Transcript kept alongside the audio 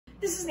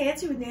This is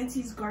Nancy with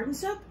Nancy's Garden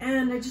Soap,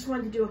 and I just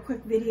wanted to do a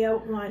quick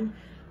video on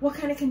what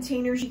kind of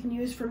containers you can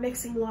use for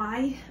mixing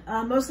lye.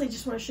 Mostly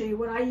just want to show you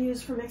what I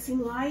use for mixing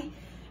lye.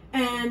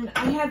 And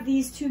I have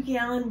these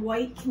 2-gallon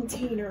white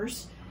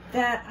containers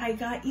that I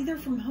got either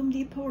from Home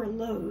Depot or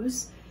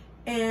Lowe's.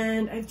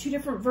 And I have two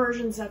different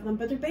versions of them,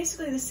 but they're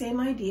basically the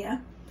same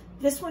idea.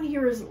 This one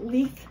here is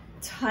Leak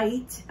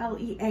Tite,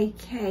 L-E-A-K-T-I-T-E.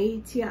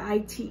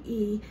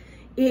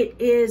 It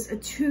is a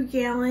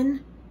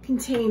 2-gallon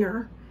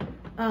container.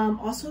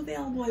 Also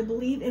available, I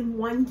believe, in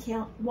 1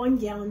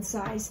 gallon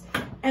size.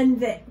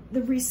 And the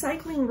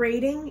recycling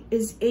rating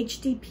is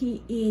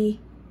HDPE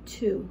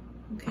 2.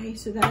 Okay,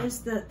 so that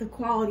is the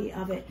quality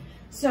of it.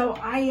 So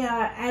I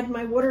add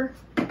my water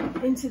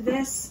into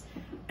this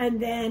and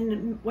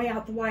then weigh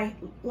out the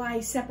lye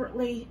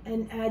separately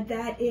and add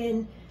that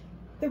in.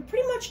 They're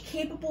pretty much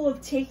capable of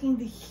taking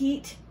the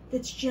heat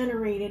that's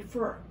generated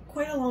for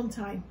quite a long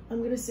time. I'm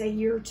going to say a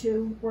year or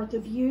two worth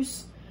of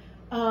use.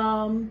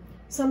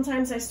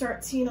 Sometimes I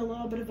start seeing a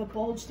little bit of a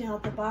bulge down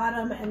at the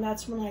bottom, and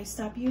that's when I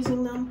stop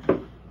using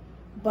them.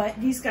 But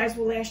these guys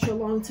will last you a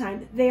long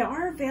time. They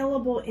are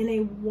available in a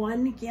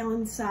 1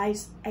 gallon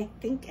size, I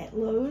think, at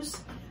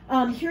Lowe's.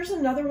 Here's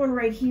another one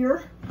right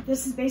here.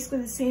 This is basically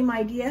the same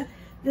idea.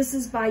 This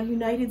is by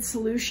United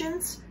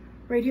Solutions.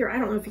 Right here, I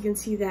don't know if you can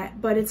see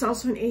that, but it's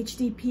also an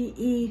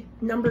HDPE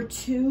number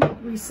 2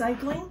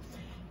 recycling.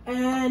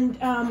 And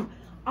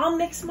I'll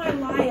mix my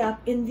lye up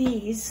in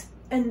these,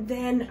 and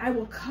then I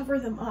will cover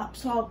them up.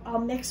 So I'll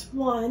mix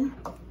one,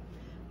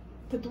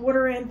 put the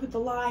water in, put the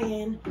lye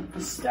in,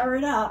 stir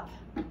it up,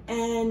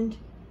 and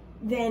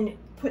then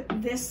put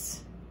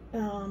this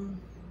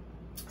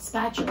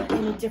spatula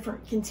in a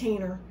different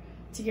container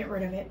to get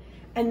rid of it.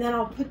 And then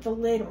I'll put the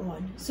lid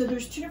on. So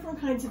there's two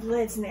different kinds of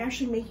lids, and they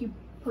actually make you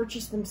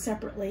purchase them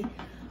separately.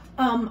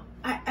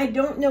 I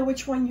don't know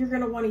which one you're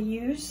gonna wanna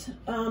use.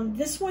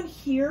 This one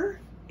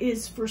here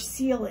is for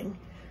sealing.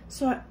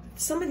 So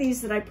some of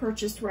these that I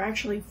purchased were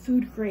actually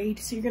food grade,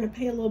 so you're gonna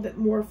pay a little bit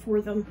more for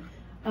them,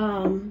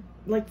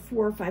 like $4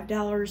 or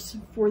 $5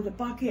 for the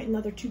bucket,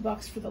 another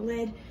 $2 for the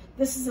lid.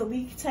 This is a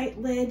leak tight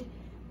lid,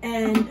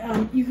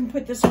 and you can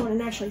put this on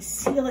and actually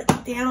seal it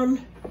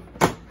down.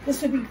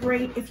 This would be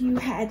great if you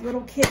had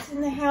little kids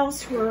in the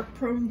house who are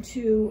prone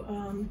to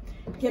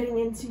getting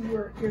into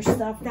your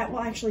stuff. That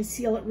will actually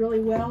seal it really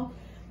well.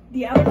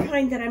 The other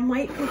kind that I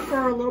might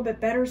prefer a little bit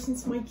better,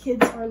 since my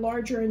kids are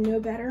larger and know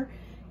better,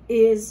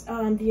 is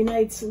the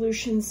United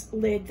Solutions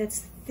lid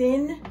that's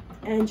thin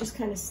and just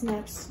kind of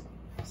snaps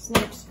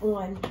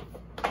on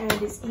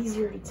and is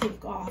easier to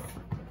take off.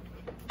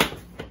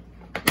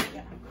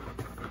 Yeah.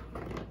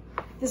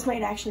 This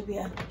might actually be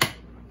a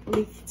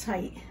leak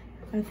tight.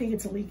 I think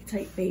it's a leak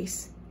tight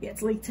base. Yeah,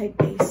 it's a leak tight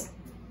base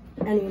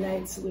and a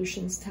United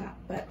Solutions top,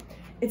 but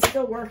it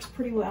still works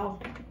pretty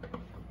well,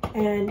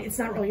 and it's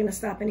not really going to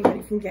stop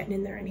anybody from getting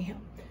in there anyhow.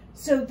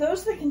 So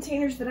those are the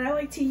containers that I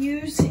like to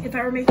use. If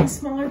I were making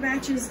smaller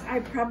batches, I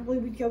probably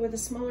would go with a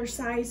smaller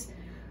size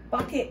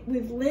bucket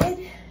with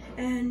lid,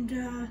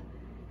 and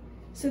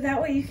so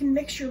that way you can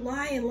mix your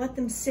lye and let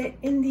them sit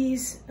in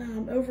these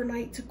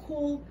overnight to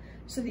cool,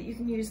 so that you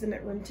can use them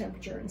at room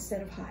temperature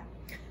instead of hot.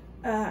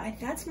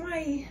 That's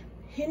my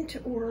hint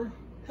or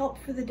help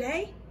for the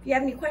day. If you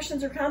have any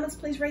questions or comments,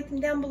 please write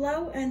them down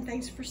below, and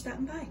thanks for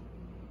stopping by.